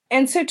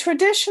And so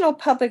traditional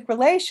public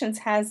relations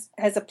has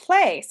a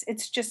place.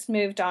 It's just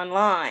moved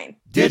online.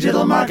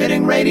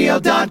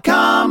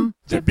 DigitalMarketingRadio.com.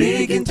 The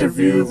Big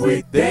Interview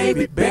with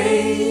David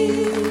Bay.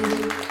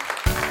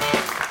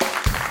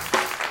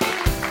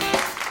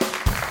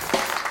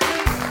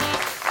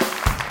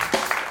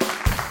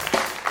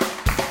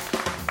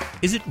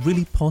 Is it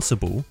really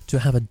possible to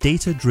have a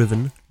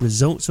data-driven,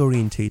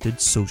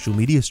 results-orientated social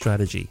media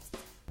strategy?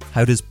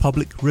 How does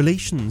public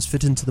relations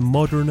fit into the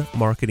modern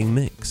marketing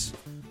mix?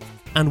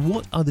 And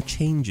what are the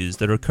changes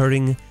that are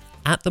occurring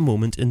at the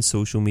moment in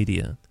social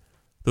media?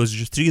 Those are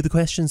just three of the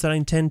questions that I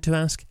intend to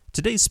ask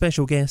today's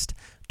special guest,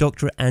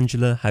 Dr.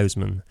 Angela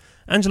Hausman.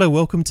 Angela,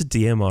 welcome to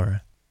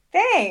DMR.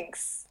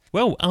 Thanks.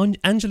 Well,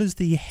 Angela's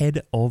the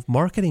head of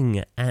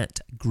marketing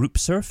at Group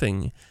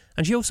Surfing,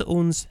 and she also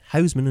owns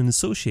Hausman and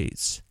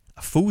Associates,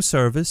 a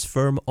full-service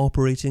firm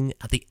operating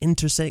at the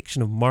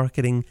intersection of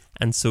marketing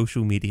and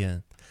social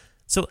media.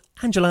 So,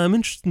 Angela, I'm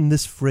interested in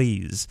this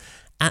phrase,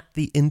 at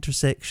the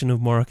intersection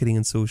of marketing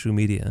and social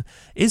media.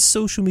 Is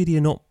social media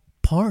not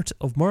part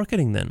of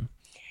marketing then?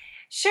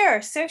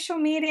 Sure. Social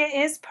media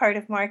is part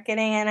of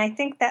marketing, and I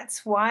think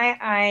that's why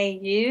I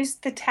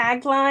used the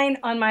tagline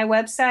on my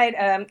website,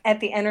 at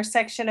the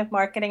intersection of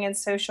marketing and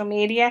social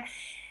media.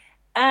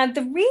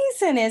 The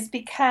reason is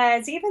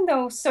because even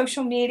though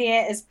social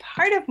media is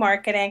part of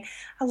marketing,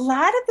 a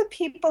lot of the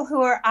people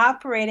who are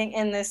operating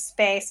in this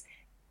space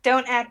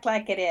don't act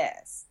like it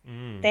is.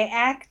 They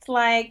act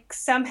like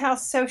somehow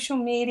social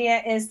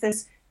media is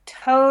this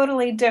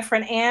totally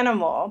different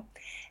animal.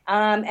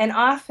 And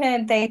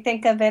often they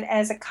think of it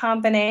as a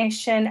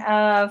combination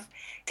of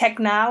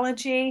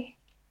technology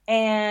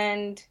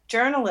and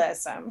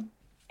journalism.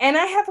 And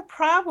I have a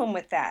problem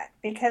with that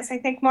because I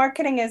think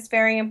marketing is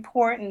very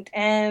important.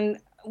 And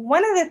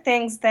one of the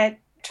things that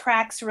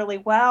tracks really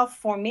well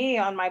for me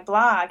on my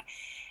blog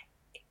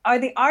are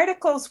the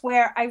articles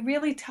where I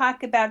really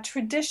talk about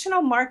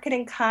traditional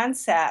marketing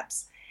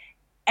concepts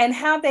and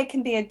how they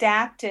can be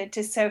adapted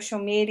to social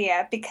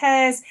media,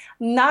 because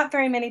not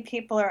very many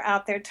people are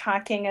out there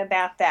talking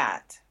about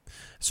that.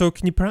 So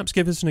can you perhaps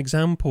give us an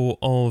example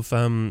of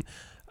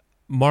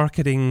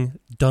marketing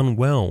done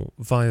well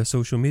via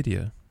social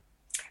media?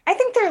 I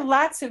think there are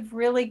lots of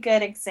really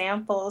good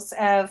examples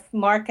of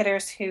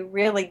marketers who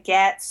really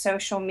get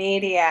social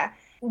media.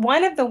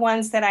 One of the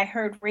ones that I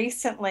heard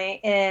recently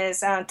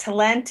is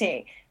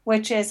Talenti,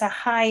 which is a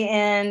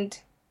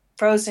high-end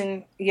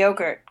frozen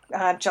yogurt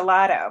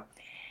gelato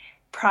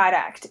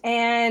product.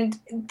 And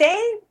they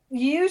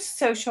use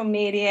social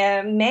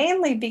media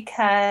mainly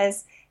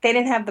because they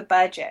didn't have the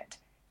budget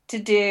to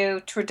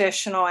do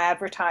traditional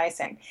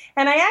advertising.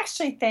 And I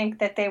actually think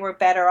that they were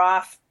better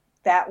off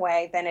that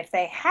way than if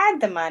they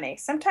had the money.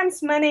 Sometimes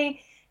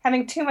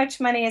having too much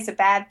money is a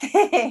bad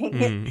thing.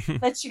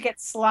 It lets you get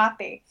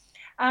sloppy.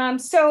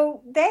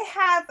 So they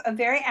have a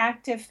very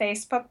active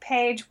Facebook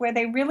page where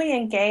they really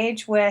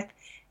engage with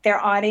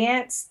their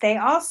audience. They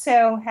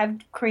also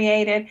have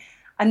created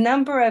a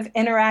number of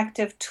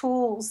interactive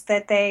tools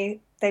that they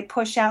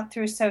push out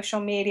through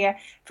social media.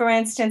 For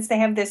instance, they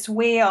have this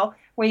wheel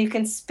where you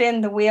can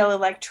spin the wheel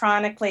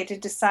electronically to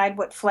decide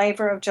what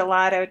flavor of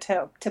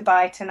gelato to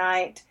buy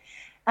tonight.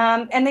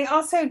 And they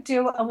also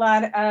do a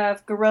lot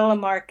of guerrilla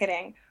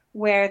marketing,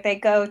 where they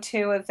go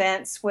to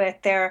events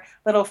with their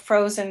little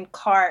frozen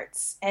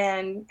carts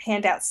and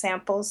hand out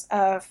samples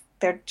of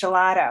their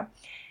gelato.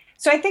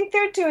 So I think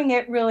they're doing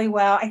it really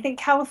well. I think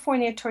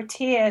California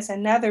Tortilla is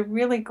another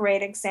really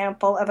great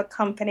example of a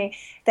company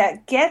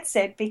that gets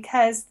it,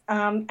 because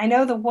I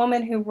know the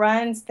woman who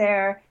runs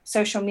their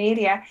social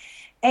media,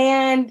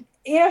 and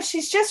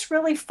she's just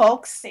really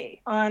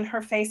folksy on her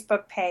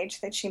Facebook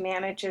page that she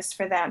manages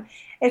for them.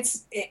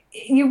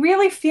 You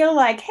really feel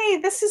like, hey,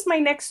 this is my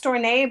next door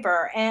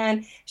neighbor,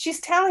 and she's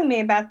telling me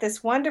about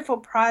this wonderful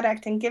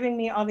product and giving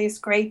me all these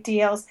great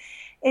deals.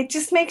 It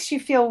just makes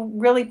you feel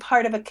really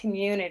part of a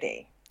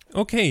community.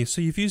 Okay,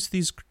 so you've used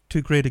these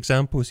two great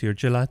examples here,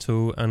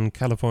 Gelato and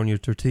California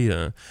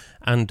Tortilla,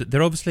 and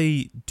they're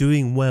obviously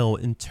doing well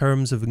in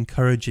terms of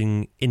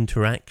encouraging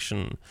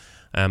interaction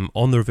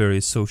on their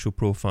various social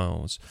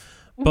profiles.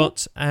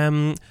 But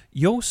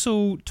you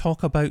also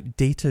talk about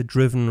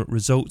data-driven,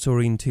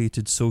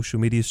 results-orientated social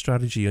media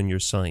strategy on your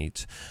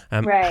site.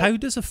 Right. How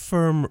does a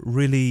firm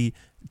really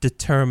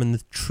determine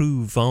the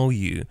true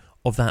value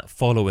of that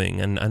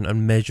following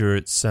and measure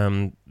its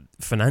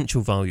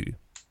financial value?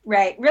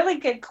 Right. Really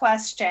good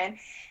question.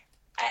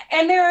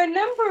 And there are a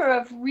number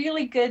of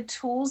really good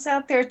tools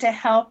out there to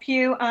help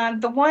you.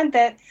 The one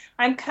that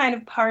I'm kind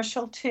of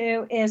partial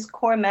to is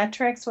Core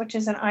Metrics, which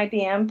is an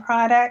IBM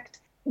product.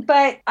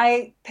 But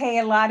I pay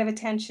a lot of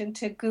attention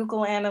to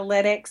Google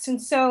Analytics. And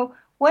so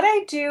what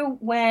I do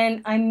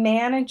when I'm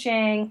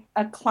managing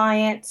a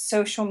client's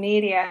social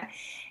media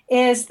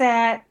is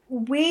that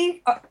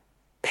we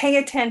pay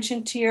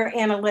attention to your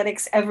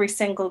analytics every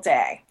single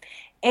day.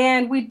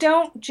 And we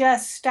don't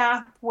just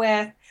stop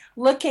with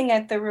looking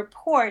at the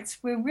reports.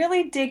 We're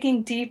really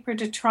digging deeper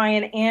to try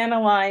and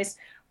analyze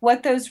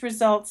what those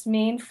results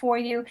mean for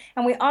you.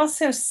 And we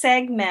also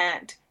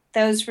segment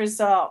those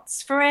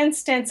results. For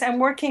instance, I'm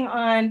working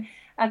on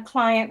a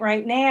client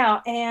right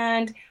now,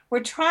 and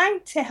we're trying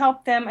to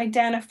help them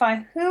identify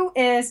who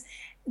is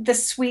the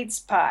sweet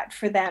spot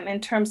for them in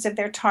terms of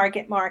their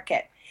target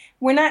market.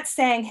 We're not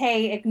saying,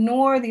 hey,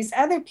 ignore these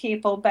other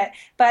people, but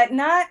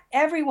not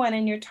everyone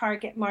in your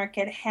target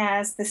market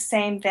has the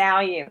same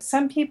value.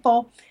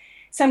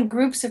 Some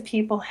groups of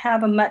people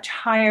have a much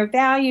higher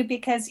value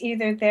because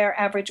either their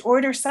average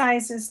order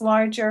size is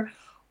larger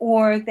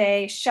or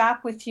they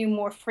shop with you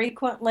more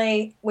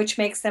frequently, which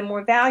makes them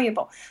more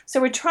valuable.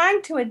 So we're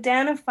trying to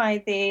identify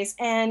these,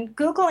 and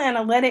Google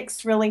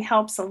Analytics really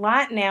helps a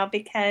lot now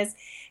because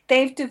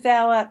they've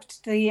developed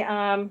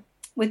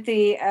with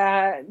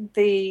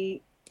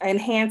the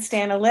enhanced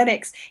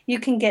analytics, you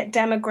can get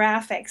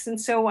demographics.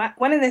 And so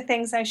one of the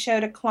things I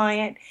showed a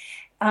client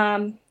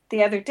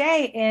the other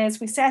day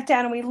is we sat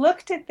down and we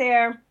looked at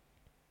their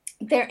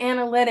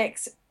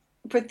analytics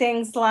for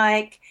things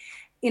like,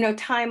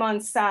 time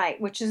on site,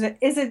 which is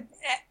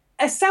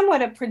a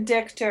somewhat a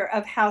predictor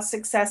of how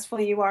successful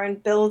you are in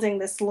building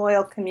this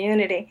loyal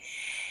community.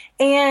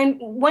 And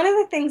one of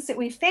the things that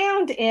we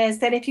found is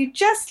that if you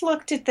just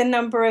looked at the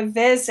number of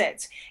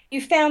visits,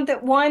 you found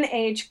that one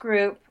age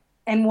group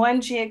and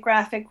one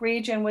geographic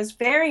region was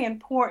very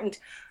important.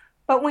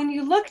 But when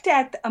you looked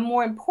at a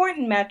more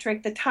important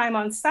metric, the time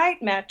on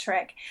site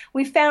metric,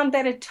 we found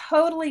that a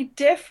totally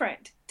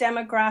different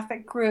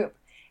demographic group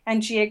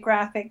and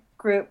geographic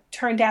group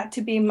turned out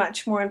to be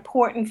much more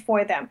important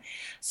for them.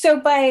 So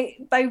by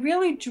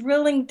really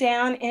drilling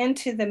down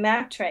into the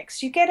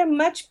metrics, you get a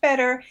much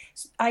better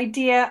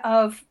idea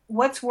of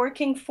what's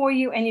working for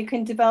you, and you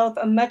can develop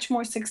a much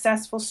more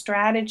successful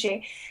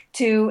strategy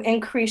to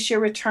increase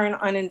your return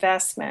on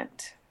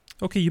investment.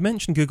 Okay, you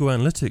mentioned Google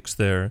Analytics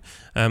there.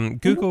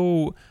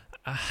 Google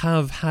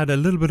have had a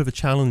little bit of a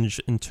challenge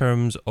in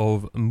terms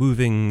of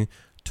moving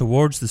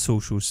towards the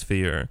social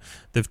sphere.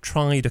 They've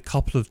tried a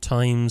couple of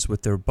times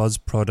with their Buzz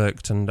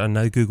product and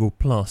now Google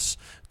Plus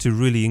to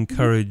really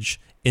encourage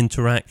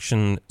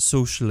interaction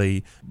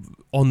socially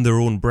on their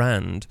own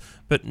brand,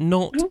 but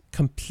not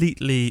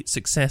completely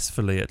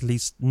successfully, at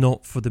least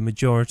not for the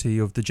majority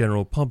of the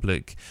general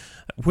public.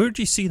 Where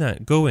do you see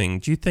that going?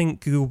 Do you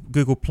think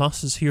Google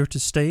Plus is here to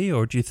stay,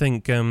 or do you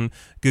think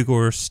Google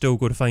are still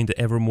going to find it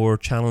ever more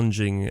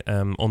challenging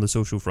on the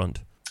social front?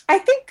 I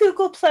think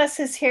Google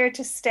Plus is here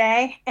to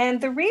stay. And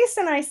the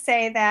reason I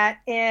say that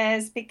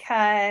is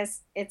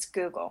because it's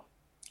Google.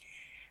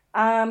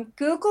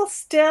 Google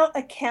still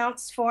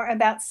accounts for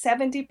about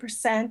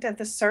 70% of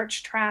the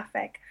search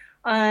traffic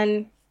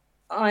on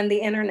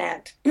the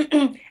internet.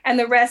 And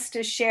the rest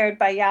is shared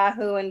by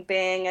Yahoo and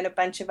Bing and a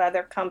bunch of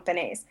other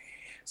companies.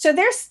 So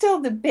they're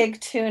still the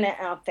big tuna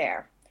out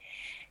there.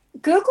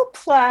 Google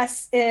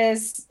Plus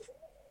is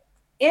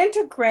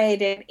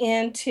integrated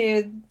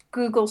into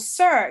Google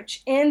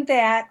search in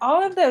that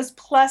all of those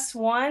plus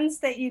ones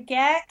that you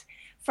get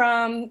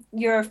from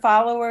your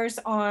followers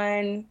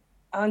on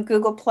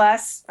Google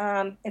Plus,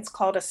 it's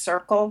called a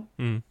circle,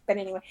 but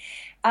anyway,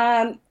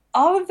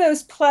 all of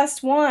those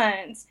plus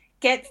ones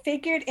get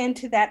figured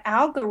into that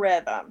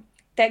algorithm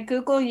that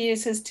Google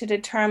uses to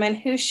determine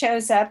who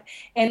shows up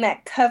in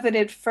that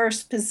coveted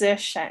first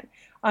position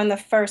on the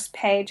first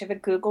page of a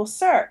Google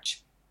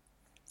search.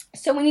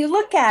 So when you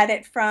look at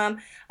it from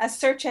a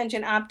search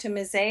engine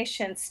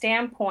optimization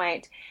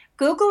standpoint,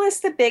 Google is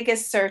the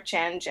biggest search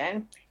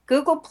engine.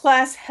 Google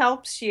Plus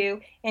helps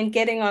you in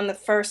getting on the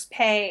first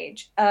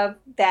page of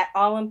that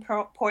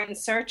all-important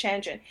search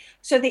engine.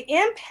 So the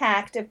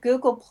impact of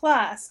Google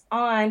Plus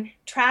on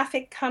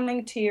traffic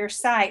coming to your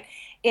site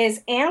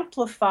is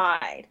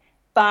amplified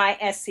by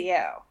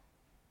SEO.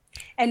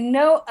 And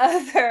no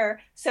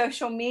other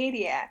social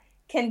media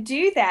can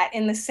do that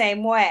in the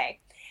same way.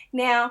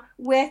 Now,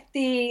 with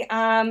the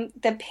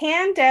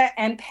Panda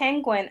and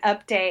Penguin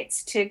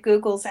updates to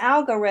Google's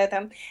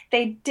algorithm,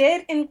 they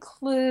did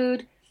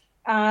include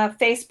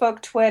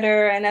Facebook,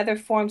 Twitter, and other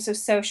forms of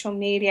social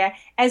media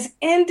as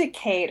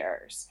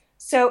indicators.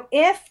 So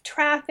if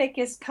traffic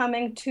is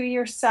coming to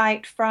your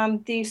site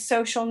from these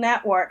social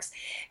networks,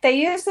 they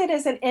use it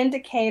as an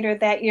indicator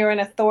that you're an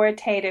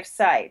authoritative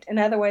site. In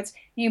other words,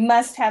 you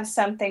must have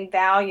something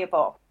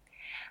valuable.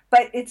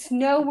 But it's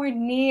nowhere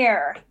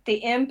near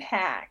the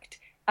impact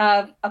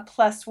of a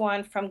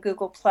 +1 from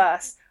Google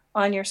Plus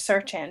on your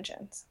search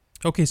engines.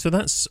 Okay, so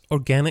that's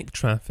organic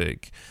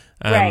traffic,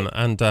 right.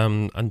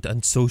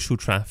 and social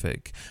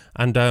traffic,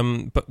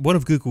 but one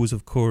of Google's,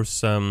 of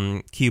course,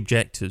 key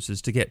objectives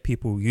is to get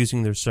people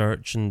using their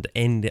search and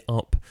end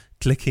up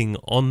clicking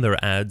on their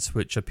ads,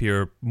 which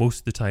appear most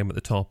of the time at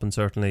the top and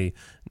certainly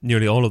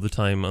nearly all of the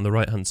time on the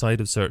right-hand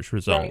side of search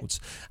results.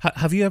 Right.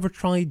 Have you ever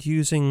tried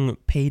using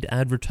paid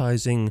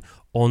advertising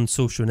on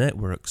social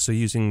networks, so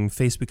using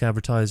Facebook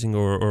advertising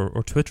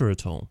or Twitter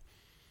at all?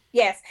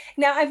 Yes.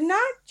 Now, I've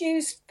not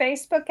used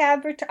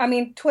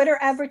Twitter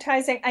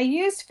advertising. I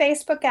used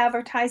Facebook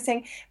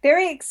advertising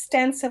very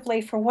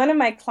extensively for one of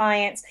my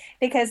clients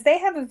because they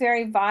have a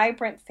very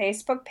vibrant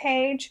Facebook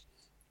page.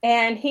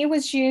 And he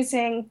was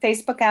using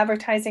Facebook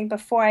advertising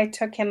before I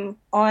took him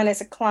on as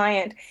a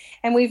client.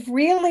 And we've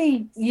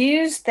really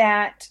used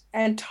that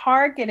and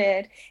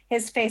targeted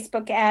his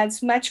Facebook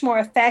ads much more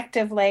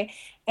effectively.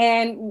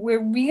 And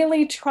we're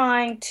really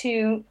trying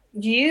to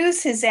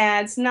use his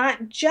ads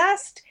not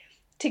just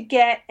to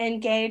get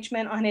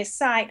engagement on his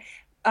site,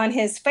 on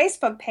his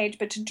Facebook page,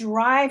 but to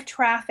drive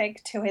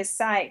traffic to his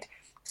site.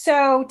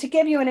 So, to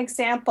give you an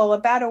example,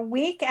 about a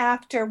week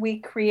after we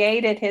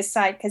created his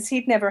site, because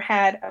he'd never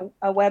had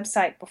a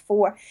website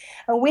before,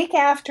 a week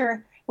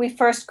after we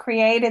first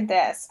created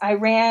this, I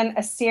ran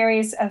a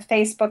series of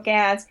Facebook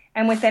ads,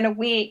 and within a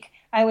week,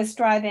 I was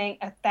driving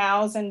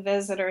 1,000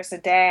 visitors a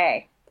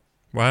day.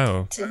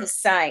 Wow. To his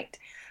site.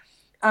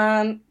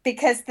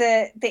 Because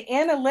the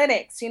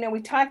analytics,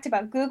 we talked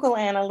about Google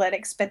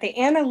Analytics, but the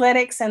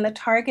analytics and the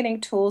targeting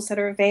tools that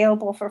are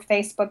available for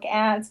Facebook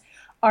ads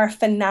are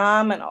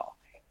phenomenal.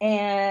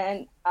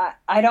 And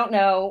I don't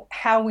know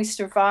how we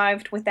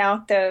survived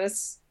without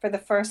those for the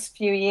first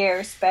few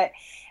years, but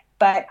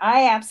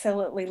I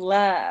absolutely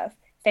love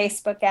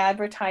Facebook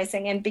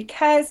advertising. And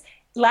because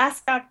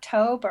last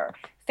October,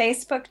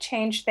 Facebook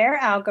changed their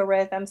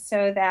algorithm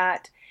so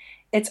that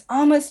it's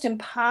almost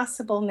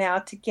impossible now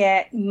to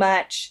get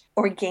much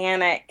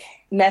organic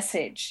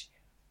message.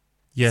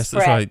 Yes,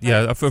 spread, that's right.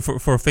 Yeah, for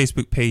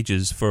Facebook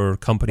pages, for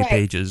company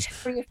pages.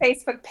 For your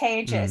Facebook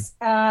pages.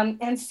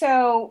 And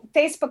so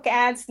Facebook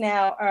ads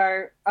now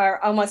are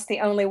almost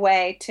the only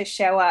way to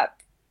show up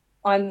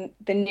on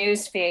the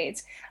news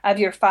feeds of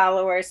your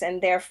followers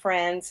and their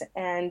friends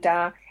and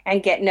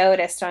get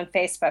noticed on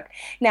Facebook.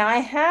 Now, I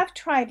have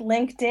tried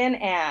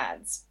LinkedIn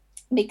ads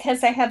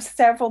because I have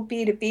several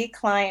B2B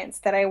clients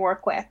that I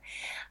work with.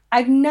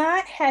 I've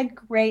not had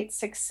great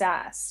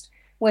success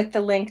with the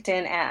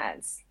LinkedIn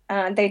ads.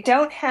 They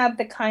don't have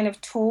the kind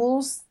of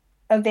tools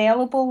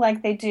available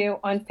like they do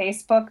on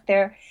Facebook.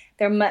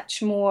 They're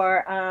much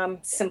more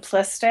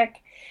simplistic.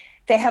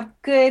 They have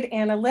good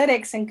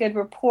analytics and good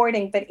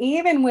reporting, but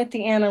even with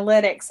the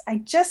analytics, I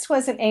just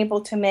wasn't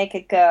able to make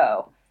a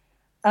go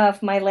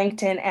of my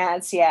LinkedIn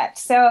ads yet.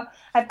 So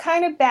I've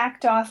kind of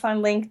backed off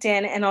on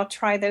LinkedIn, and I'll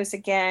try those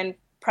again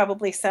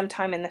probably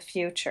sometime in the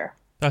future.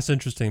 That's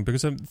interesting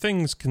because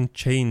things can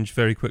change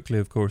very quickly,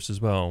 of course,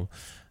 as well.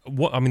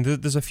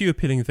 There's a few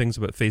appealing things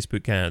about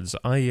Facebook ads.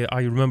 I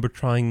remember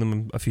trying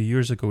them a few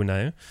years ago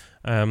now,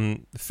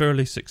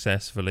 fairly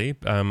successfully.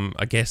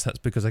 I guess that's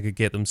because I could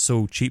get them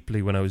so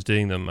cheaply when I was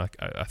doing them.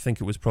 I think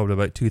it was probably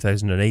about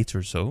 2008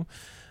 or so.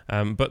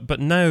 But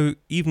now,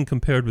 even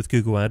compared with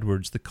Google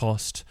AdWords, the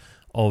cost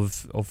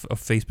of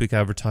Facebook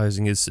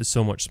advertising is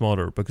so much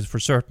smaller, because for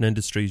certain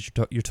industries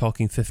you're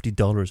talking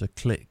 $50 a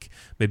click,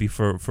 maybe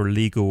for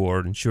legal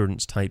or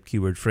insurance type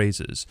keyword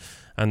phrases,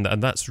 and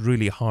that's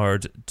really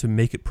hard to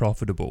make it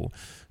profitable.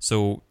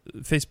 So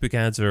Facebook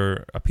ads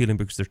are appealing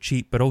because they're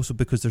cheap, but also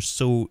because they're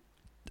so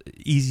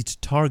easy to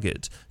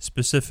target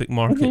specific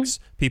markets,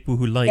 people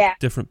who like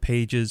different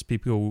pages,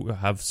 people who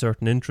have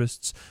certain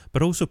interests,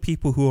 but also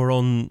people who are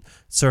on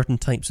certain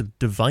types of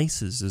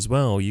devices as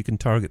well. You can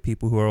target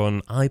people who are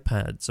on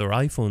iPads or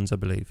iPhones, I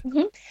believe.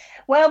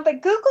 Well,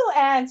 but Google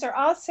ads are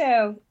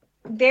also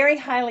very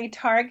highly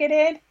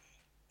targeted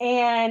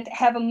and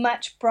have a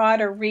much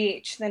broader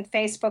reach than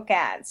Facebook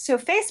ads. So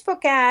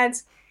Facebook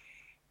ads,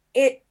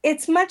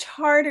 it's much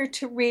harder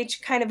to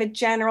reach kind of a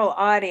general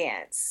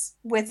audience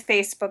with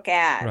Facebook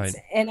ads.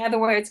 Right. In other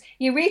words,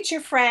 you reach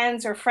your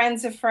friends or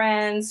friends of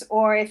friends,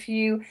 or if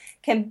you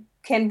can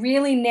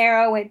really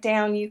narrow it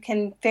down, you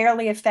can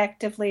fairly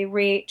effectively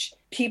reach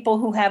people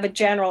who have a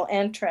general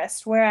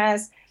interest.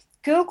 Whereas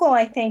Google,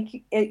 I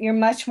think you're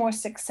much more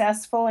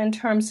successful in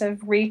terms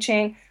of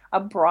reaching a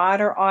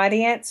broader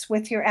audience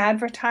with your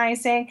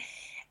advertising.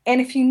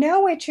 And if you know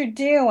what you're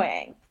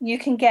doing, you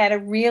can get a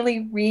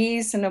really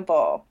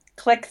reasonable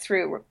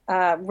click-through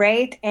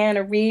rate and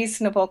a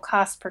reasonable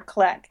cost per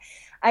click.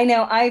 I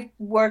know I've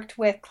worked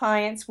with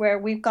clients where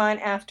we've gone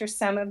after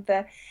some of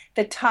the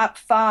top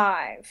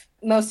 5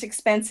 most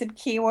expensive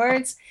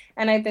keywords,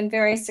 and I've been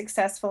very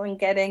successful in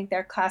getting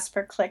their cost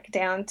per click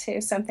down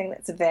to something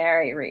that's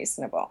very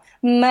reasonable,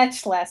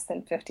 much less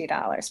than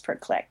 $50 per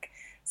click,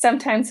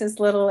 sometimes as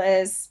little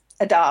as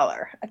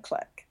 $1 a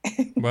click.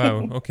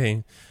 Wow,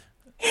 okay.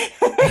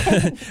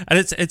 And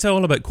it's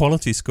all about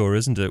quality score,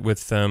 isn't it, with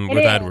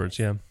AdWords?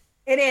 Yeah.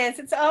 It is.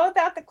 It's all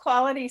about the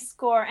quality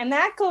score, and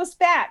that goes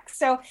back.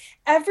 So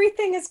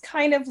everything is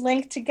kind of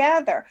linked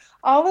together.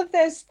 All of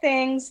those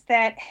things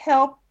that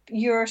help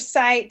your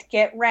site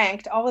get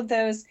ranked, all of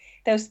those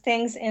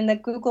things in the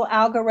Google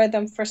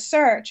algorithm for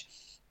search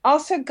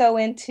also go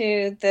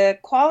into the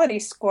quality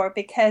score,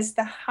 because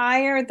the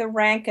higher the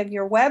rank of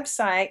your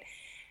website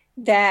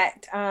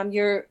that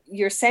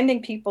you're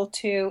sending people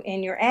to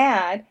in your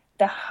ad,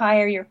 the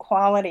higher your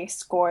quality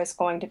score is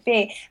going to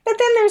be. But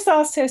then there's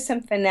also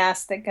some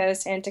finesse that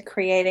goes into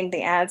creating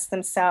the ads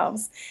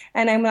themselves.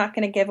 And I'm not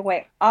going to give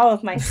away all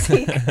of my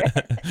secrets.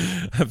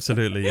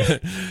 Absolutely.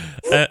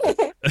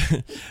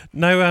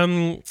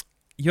 Now,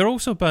 You're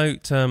also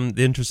about the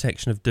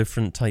intersection of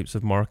different types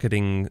of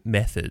marketing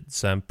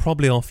methods,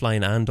 probably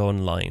offline and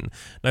online.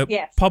 Now,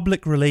 Yes.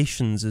 public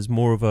relations is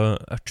more of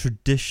a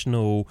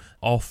traditional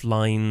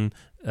offline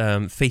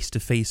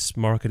face-to-face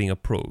marketing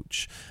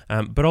approach.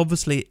 But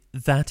obviously,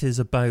 that is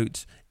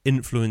about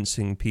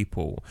influencing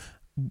people.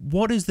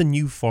 What is the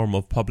new form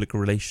of public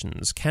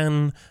relations?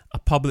 Can a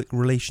public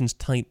relations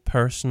type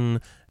person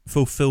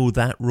fulfill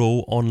that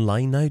role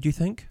online now, do you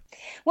think?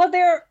 Well,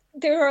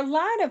 there are a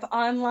lot of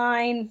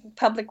online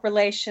public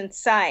relations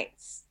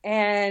sites,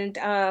 and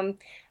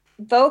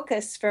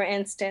Vocus, for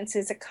instance,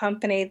 is a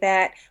company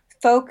that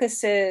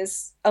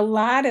focuses a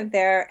lot of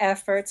their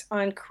efforts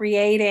on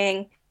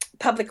creating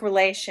public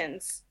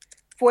relations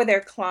for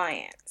their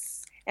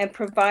clients and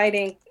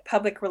providing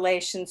public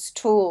relations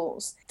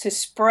tools to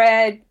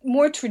spread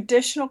more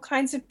traditional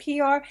kinds of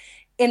PR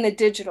in the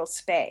digital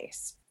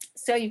space.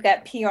 So you've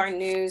got PR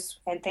news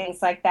and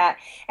things like that.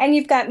 And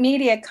you've got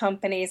media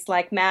companies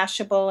like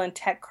Mashable and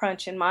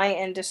TechCrunch in my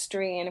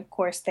industry. And of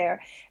course,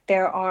 there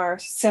are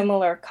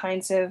similar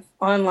kinds of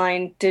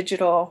online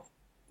digital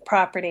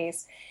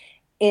properties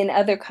in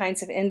other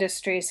kinds of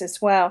industries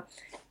as well.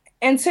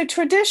 And so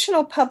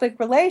traditional public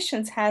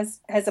relations has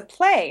a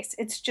place.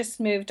 It's just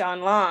moved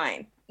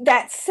online.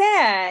 That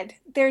said,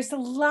 there's a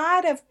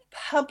lot of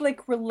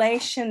public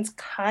relations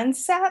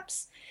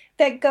concepts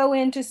that go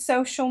into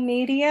social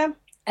media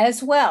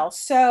as well.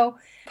 So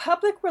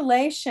public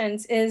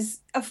relations is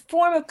a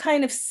form of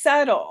kind of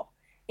subtle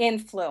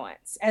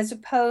influence as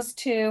opposed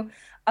to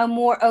a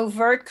more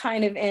overt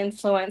kind of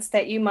influence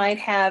that you might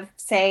have,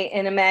 say,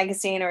 in a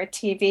magazine or a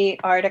TV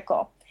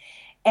article.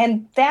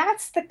 And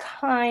that's the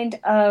kind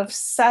of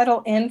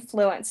subtle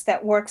influence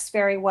that works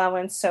very well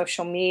in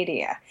social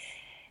media.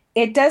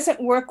 It doesn't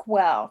work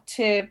well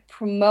to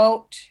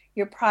promote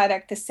your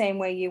product the same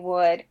way you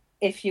would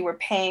if you were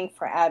paying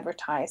for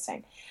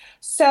advertising.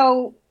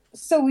 So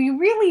we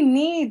really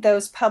need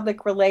those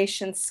public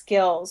relations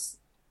skills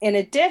in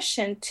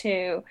addition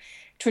to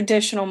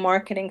traditional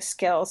marketing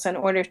skills in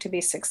order to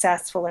be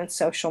successful in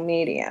social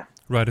media.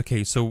 Right,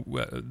 okay. So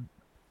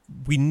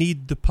we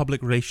need the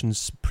public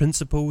relations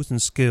principles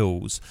and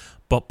skills,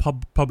 but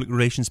public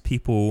relations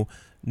people,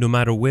 no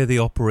matter where they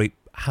operate,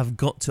 have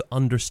got to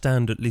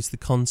understand at least the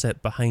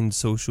concept behind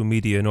social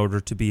media in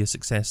order to be a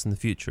success in the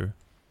future.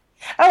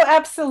 Oh,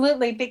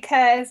 absolutely,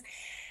 because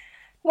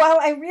while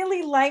I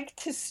really like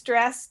to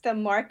stress the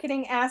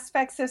marketing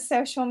aspects of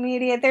social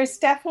media, there's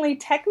definitely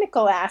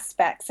technical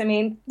aspects. I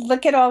mean,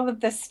 look at all of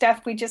the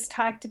stuff we just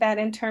talked about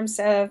in terms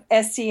of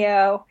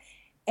SEO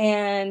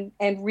and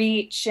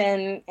reach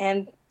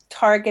and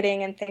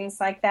targeting and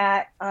things like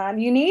that.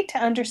 You need to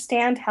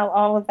understand how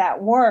all of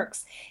that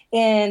works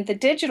in the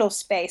digital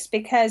space,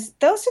 because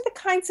those are the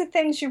kinds of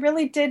things you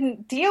really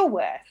didn't deal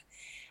with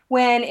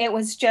when it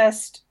was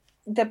just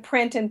the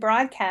print and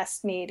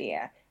broadcast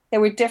media. There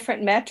were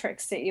different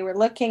metrics that you were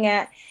looking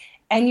at,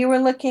 and you were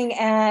looking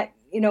at,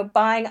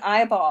 buying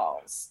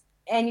eyeballs,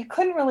 and you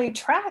couldn't really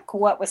track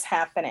what was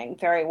happening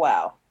very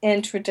well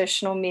in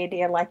traditional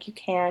media like you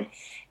can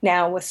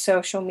now with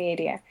social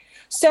media.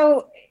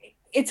 So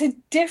it's a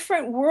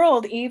different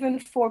world even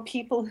for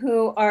people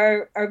who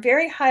are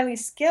very highly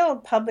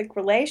skilled public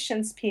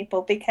relations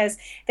people, because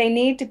they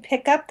need to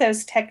pick up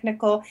those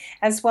technical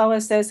as well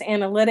as those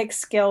analytic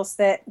skills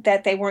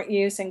that they weren't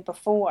using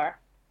before.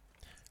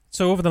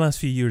 So over the last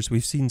few years,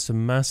 we've seen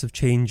some massive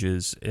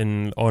changes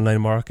in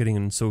online marketing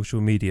and social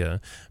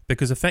media,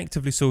 because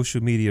effectively social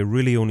media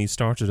really only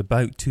started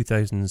about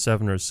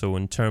 2007 or so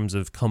in terms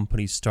of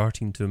companies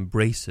starting to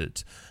embrace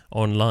it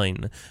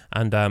online.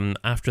 And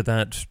after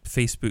that,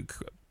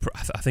 Facebook,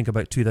 I think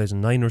about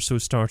 2009 or so,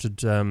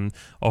 started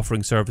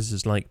offering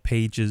services like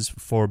Pages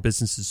for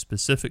businesses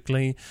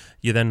specifically.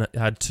 You then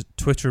had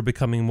Twitter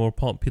becoming more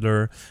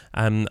popular,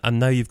 and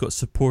now you've got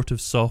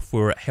supportive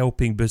software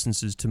helping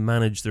businesses to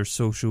manage their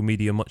social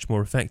media much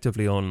more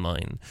effectively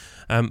online.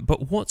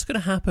 But what's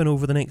going to happen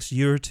over the next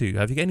year or two?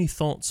 Have you got any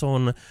thoughts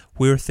on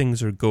where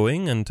things are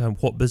going and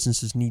what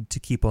businesses need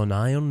to keep an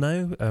eye on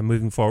now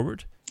moving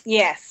forward?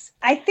 Yes.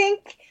 I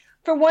think,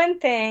 for one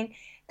thing,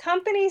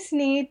 companies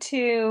need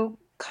to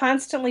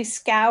constantly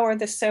scour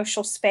the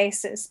social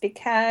spaces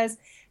because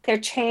they're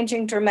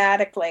changing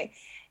dramatically.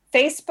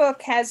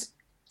 Facebook has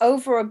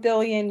over 1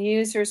 billion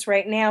users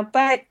right now,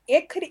 but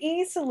it could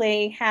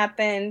easily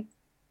happen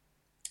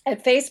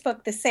at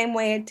Facebook the same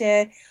way it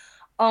did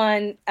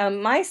on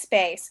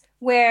MySpace,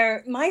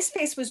 where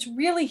MySpace was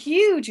really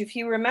huge, if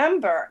you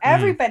remember.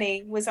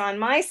 Everybody was on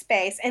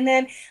MySpace, and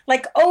then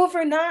like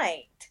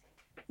overnight,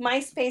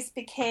 MySpace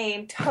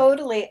became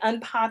totally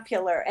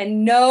unpopular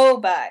and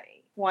nobody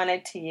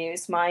wanted to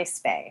use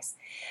MySpace.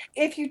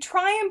 If you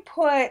try and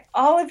put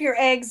all of your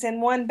eggs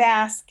in one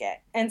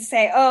basket and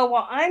say, oh,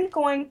 well, I'm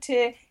going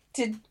to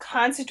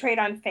concentrate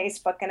on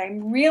Facebook and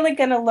I'm really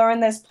going to learn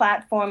this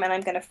platform and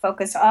I'm going to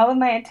focus all of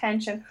my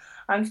attention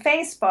on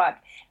Facebook,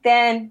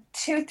 then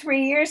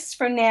 2-3 years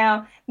from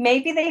now,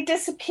 maybe they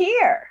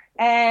disappear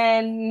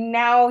and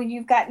now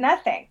you've got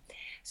nothing.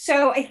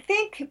 So I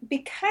think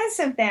because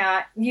of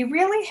that, you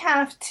really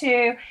have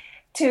to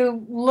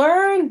to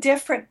learn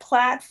different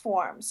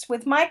platforms.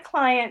 With my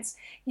clients,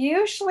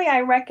 usually I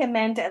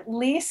recommend at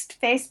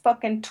least Facebook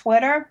and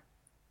Twitter.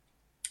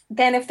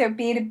 Then if they're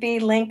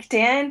B2B,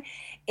 LinkedIn.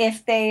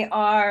 If they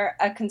are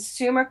a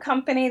consumer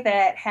company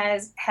that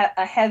has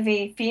a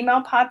heavy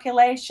female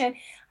population,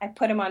 I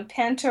put them on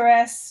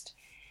Pinterest,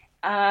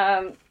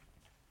 YouTube,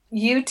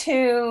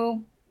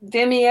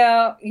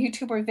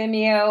 YouTube or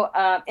Vimeo,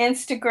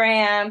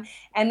 Instagram,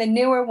 and the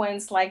newer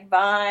ones like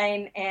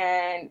Vine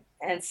and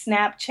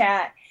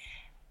Snapchat,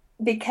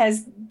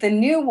 because the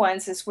new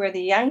ones is where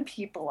the young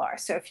people are.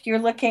 So if you're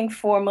looking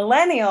for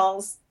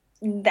millennials,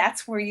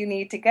 that's where you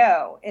need to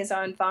go, is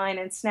on Vine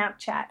and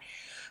Snapchat.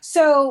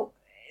 So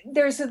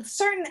there's a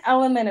certain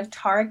element of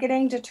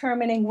targeting,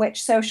 determining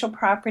which social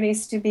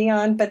properties to be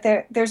on, but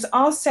there's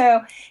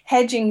also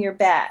hedging your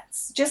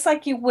bets. Just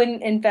like you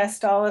wouldn't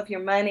invest all of your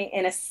money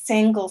in a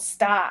single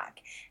stock,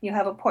 you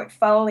have a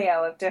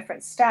portfolio of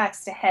different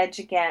stocks to hedge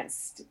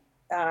against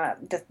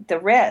the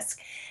risk.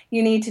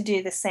 You need to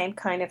do the same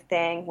kind of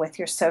thing with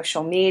your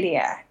social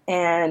media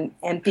and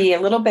be a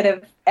little bit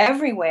of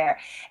everywhere,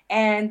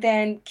 and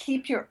then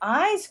keep your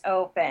eyes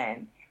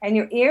open and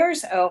your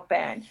ears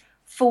open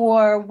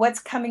for what's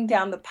coming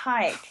down the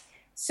pike,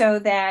 so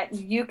that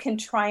you can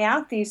try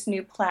out these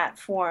new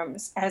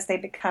platforms as they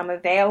become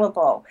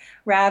available,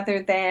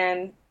 rather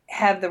than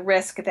have the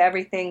risk of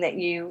everything that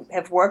you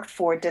have worked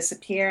for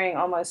disappearing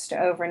almost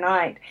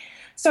overnight.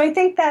 So I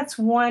think that's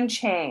one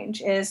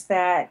change, is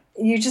that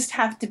you just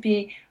have to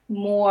be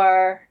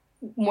more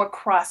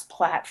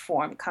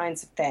cross-platform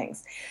kinds of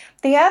things.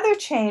 The other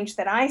change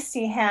that I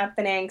see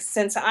happening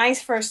since I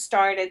first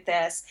started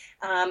this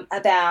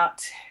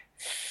about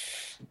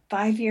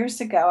 5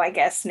 years ago, I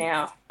guess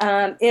now,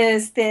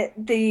 is that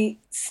the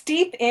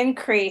steep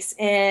increase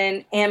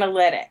in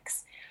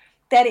analytics.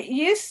 That it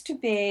used to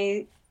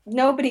be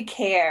nobody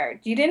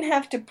cared. You didn't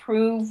have to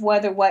prove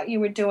whether what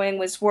you were doing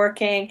was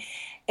working.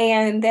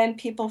 And then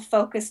people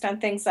focused on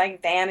things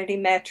like vanity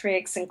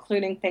metrics,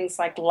 including things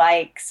like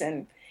likes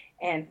and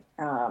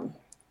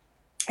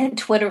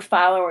Twitter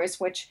followers,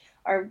 which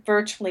are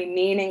virtually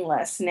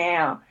meaningless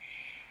now.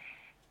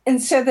 And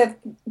so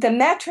the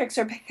metrics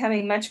are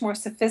becoming much more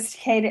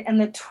sophisticated, and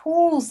the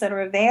tools that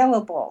are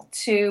available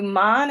to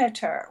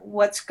monitor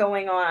what's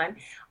going on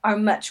are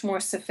much more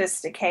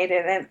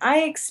sophisticated. And I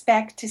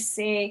expect to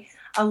see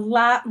a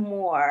lot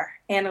more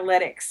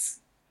analytics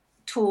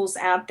tools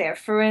out there.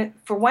 For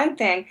one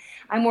thing,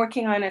 I'm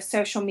working on a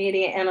social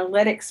media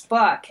analytics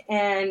book,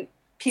 and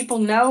people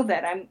know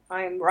that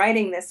I'm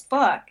writing this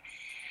book.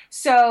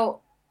 So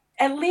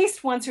at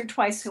least once or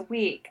twice a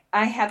week,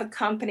 I have a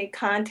company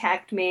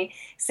contact me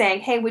saying,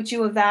 hey, would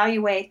you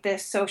evaluate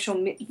this social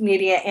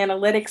media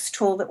analytics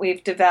tool that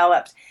we've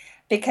developed?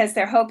 Because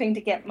they're hoping to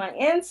get my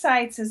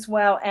insights as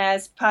well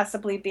as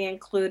possibly be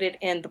included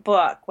in the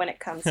book when it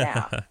comes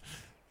out.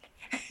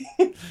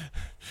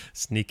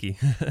 Sneaky.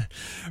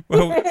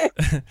 Well,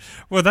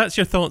 that's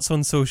your thoughts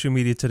on social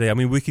media today. I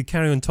mean, we could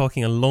carry on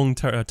talking a long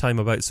time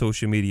about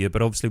social media,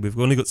 but obviously we've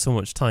only got so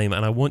much time,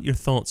 and I want your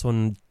thoughts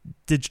on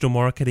digital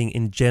marketing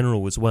in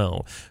general as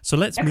well. So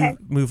let's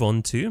move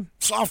on to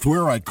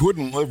software I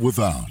couldn't live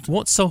without.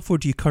 What software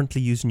do you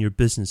currently use in your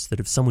business that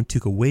if someone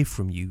took away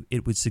from you,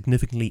 it would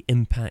significantly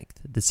impact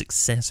the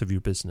success of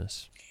your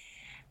business?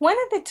 One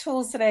of the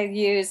tools that I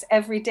use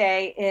every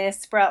day is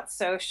Sprout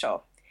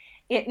Social.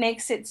 It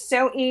makes it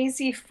so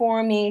easy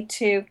for me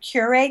to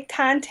curate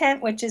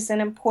content, which is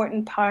an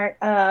important part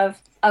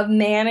of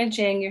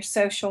managing your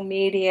social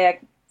media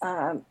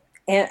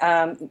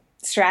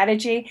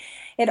strategy.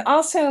 It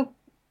also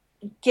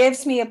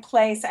gives me a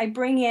place. I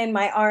bring in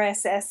my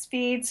RSS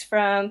feeds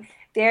from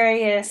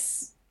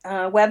various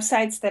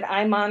websites that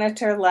I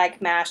monitor,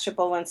 like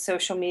Mashable and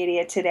Social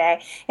Media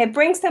Today. It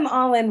brings them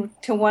all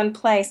into one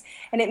place,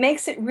 and it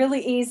makes it really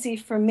easy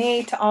for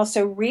me to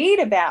also read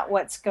about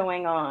what's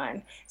going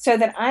on, so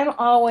that I'm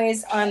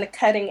always on the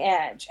cutting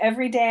edge.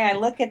 Every day I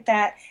look at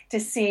that to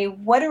see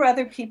what are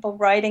other people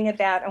writing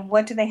about and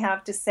what do they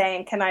have to say,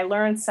 and can I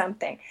learn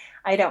something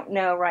I don't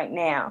know right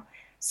now.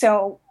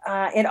 So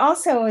it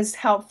also is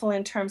helpful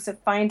in terms of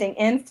finding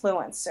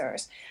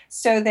influencers,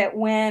 so that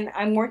when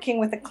I'm working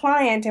with a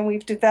client and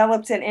we've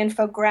developed an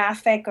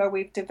infographic or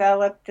we've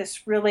developed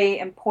this really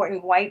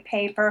important white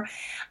paper,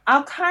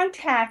 I'll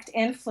contact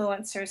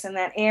influencers in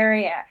that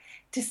area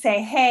to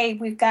say, hey,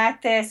 we've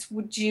got this.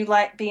 Would you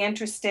be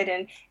interested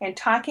in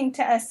talking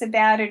to us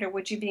about it, or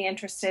would you be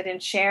interested in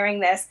sharing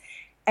this?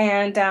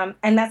 And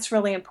that's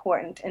really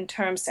important in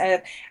terms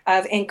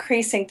of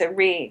increasing the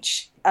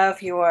reach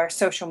of your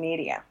social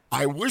media.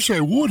 I wish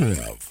I would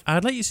have.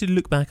 I'd like you to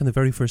look back on the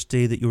very first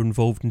day that you were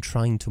involved in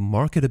trying to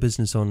market a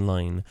business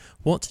online.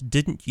 What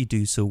didn't you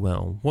do so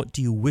well? What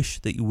do you wish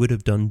that you would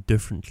have done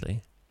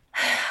differently?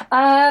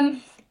 I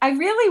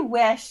really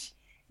wish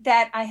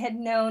that I had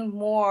known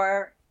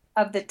more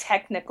of the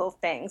technical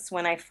things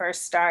when I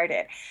first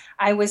started.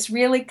 I was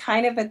really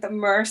kind of at the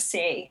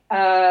mercy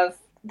of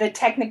the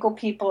technical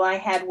people I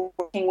had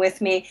working with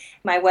me,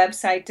 my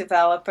website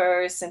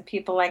developers and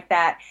people like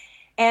that.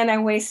 And I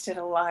wasted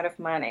a lot of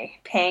money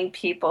paying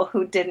people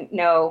who didn't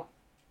know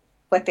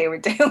what they were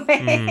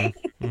doing.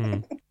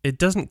 It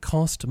doesn't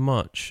cost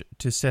much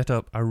to set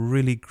up a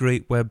really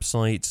great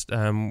website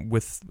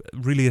with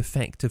really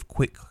effective,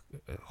 quick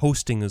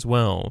hosting as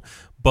well.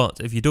 But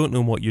if you don't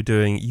know what you're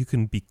doing, you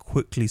can be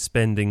quickly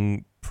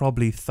spending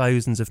probably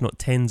thousands, if not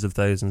tens of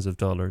thousands of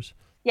dollars.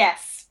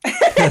 Yes.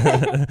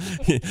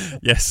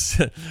 Yes.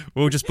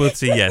 We'll just both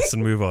say yes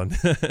and move on.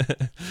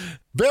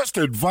 Best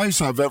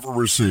advice I've ever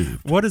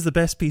received. What is the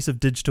best piece of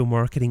digital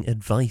marketing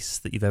advice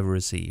that you've ever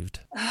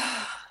received?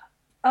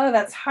 Oh,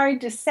 that's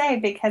hard to say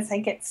because I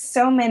get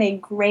so many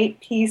great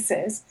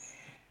pieces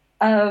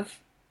of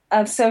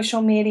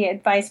social media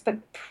advice, but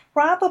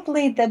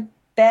probably the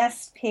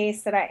best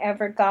piece that I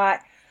ever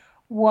got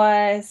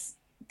was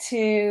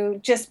to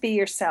just be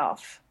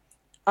yourself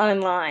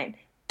online.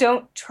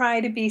 Don't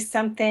try to be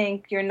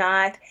something you're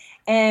not,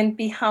 and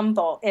be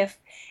humble. If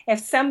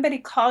somebody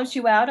calls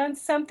you out on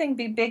something,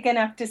 be big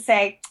enough to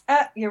say,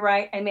 "Oh, you're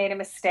right, I made a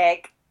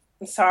mistake.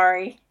 I'm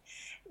sorry."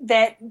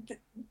 That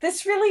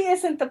this really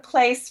isn't the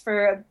place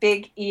for a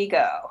big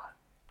ego.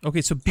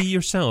 Okay, so be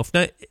yourself.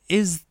 Now,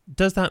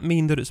 does that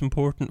mean that it's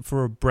important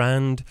for a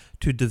brand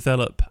to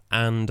develop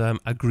and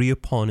agree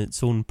upon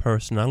its own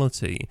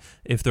personality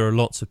if there are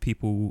lots of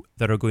people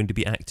that are going to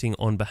be acting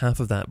on behalf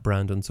of that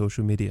brand on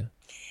social media?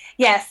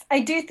 Yes,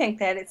 I do think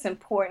that it's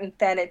important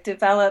that it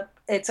develop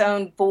its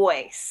own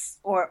voice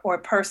or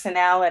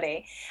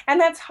personality. And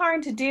that's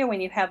hard to do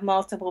when you have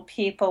multiple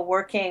people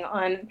working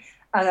on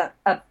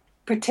a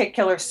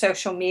particular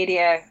social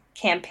media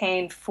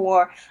campaign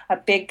for a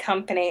big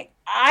company.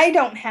 I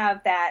don't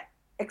have that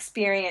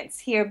experience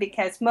here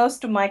because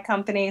most of my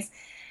companies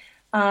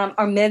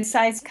are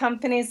mid-sized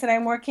companies that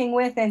I'm working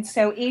with, and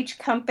so each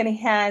company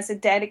has a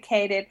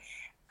dedicated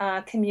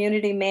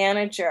community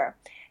manager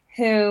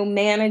who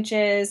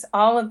manages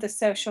all of the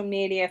social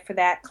media for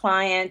that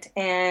client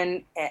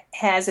and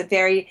has a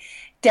very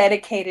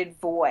dedicated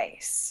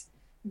voice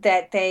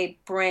that they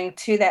bring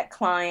to that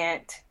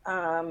client,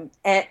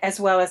 as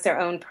well as their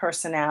own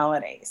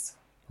personalities.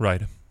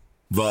 Right.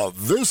 The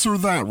this or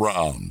that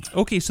round.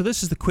 Okay, so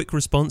this is the quick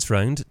response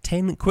round.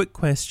 10 quick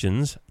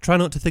questions. Try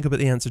not to think about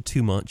the answer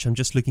too much. I'm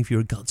just looking for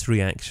your guts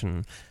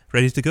reaction.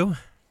 Ready to go?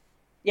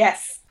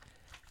 Yes.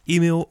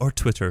 Email or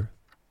Twitter?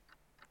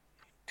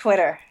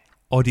 Twitter.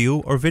 Audio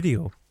or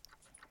video?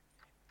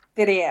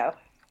 Video.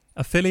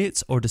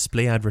 Affiliates or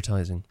display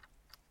advertising?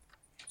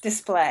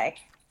 Display.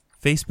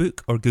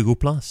 Facebook or Google+?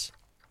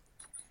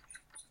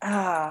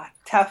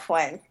 Tough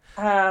one.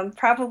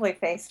 Probably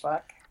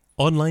Facebook.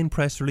 Online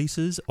press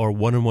releases or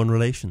one-on-one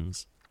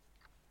relations?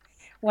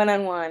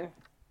 One-on-one.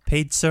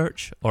 Paid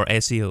search or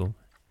SEO?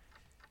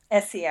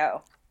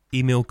 SEO.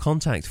 Email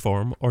contact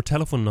form or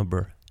telephone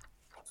number?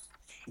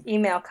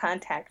 Email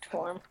contact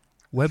form.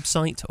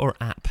 Website or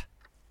app?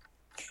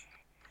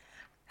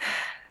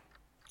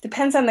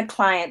 Depends on the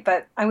client,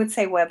 but I would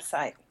say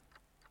website.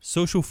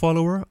 Social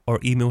follower or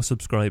email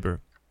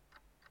subscriber?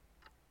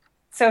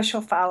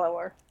 Social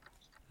follower.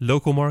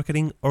 Local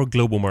marketing or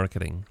global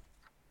marketing?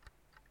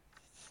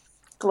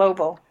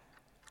 Global.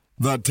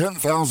 The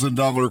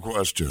 $10,000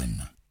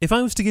 question. If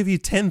I was to give you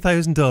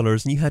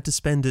 $10,000 and you had to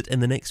spend it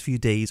in the next few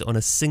days on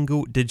a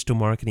single digital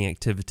marketing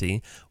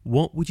activity,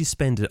 what would you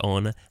spend it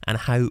on and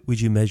how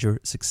would you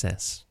measure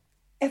success?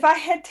 If I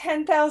had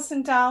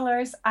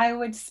 $10,000, I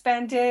would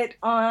spend it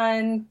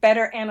on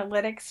better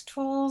analytics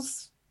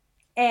tools,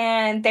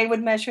 and they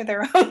would measure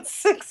their own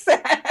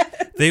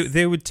success.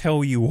 They would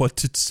tell you what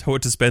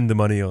to spend the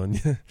money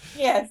on.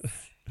 Yes.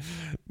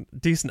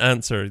 Decent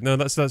answer. No,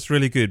 that's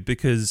really good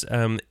because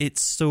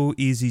it's so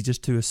easy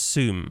just to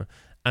assume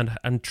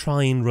and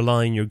try and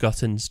rely on your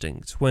gut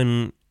instinct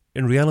when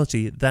in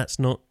reality that's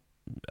not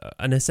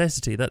a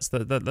necessity.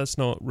 That's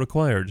not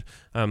required.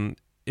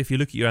 If you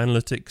look at your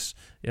analytics,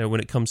 when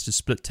it comes to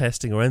split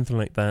testing or anything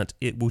like that,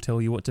 it will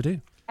tell you what to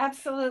do.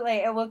 Absolutely.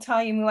 It will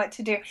tell you what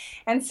to do.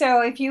 And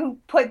so if you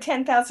put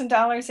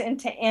 $10,000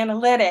 into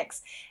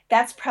analytics,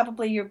 that's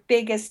probably your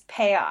biggest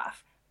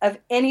payoff of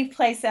any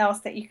place else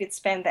that you could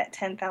spend that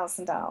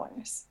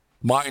 $10,000.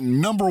 My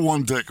number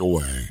one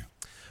takeaway.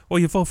 Well,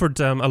 you've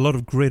offered a lot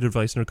of great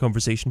advice in our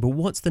conversation, but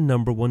what's the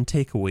number one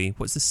takeaway?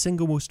 What's the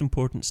single most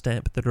important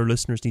step that our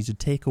listeners need to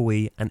take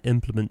away and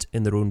implement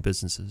in their own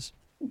businesses?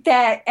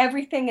 That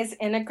everything is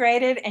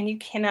integrated and you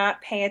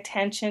cannot pay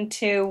attention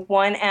to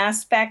one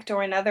aspect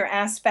or another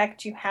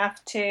aspect. You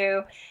have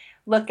to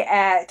look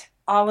at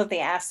all of the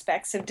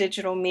aspects of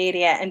digital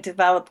media and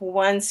develop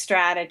one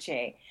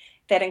strategy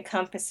that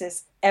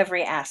encompasses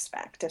every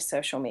aspect of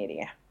social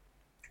media.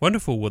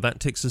 Wonderful. Well, that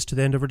takes us to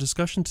the end of our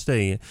discussion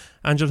today.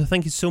 Angela,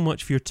 thank you so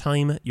much for your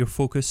time, your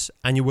focus,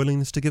 and your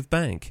willingness to give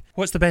back.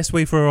 What's the best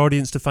way for our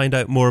audience to find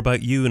out more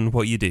about you and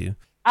what you do?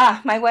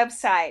 My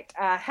website,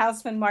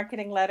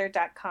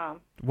 hausmanmarketingletter.com.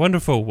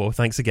 Wonderful. Well,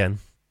 thanks again.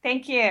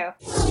 Thank you.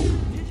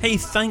 Hey,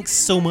 thanks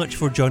so much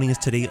for joining us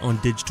today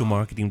on Digital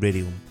Marketing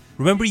Radio.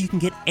 Remember, you can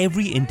get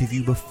every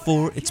interview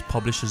before it's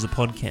published as a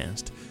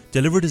podcast,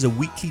 delivered as a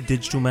weekly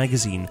digital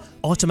magazine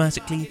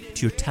automatically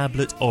to your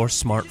tablet or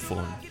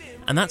smartphone.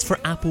 and that's for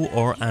Apple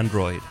or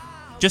Android.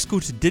 Just go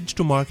to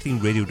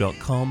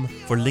digitalmarketingradio.com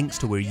for links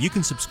to where you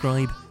can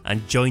subscribe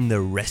and join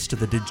the rest of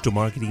the Digital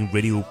Marketing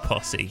Radio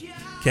posse.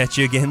 Catch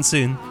you again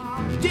soon.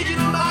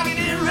 Digital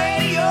Marketing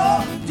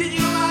Radio,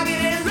 Digital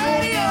Marketing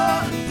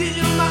Radio,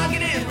 Digital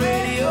Marketing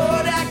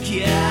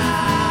Radio.com.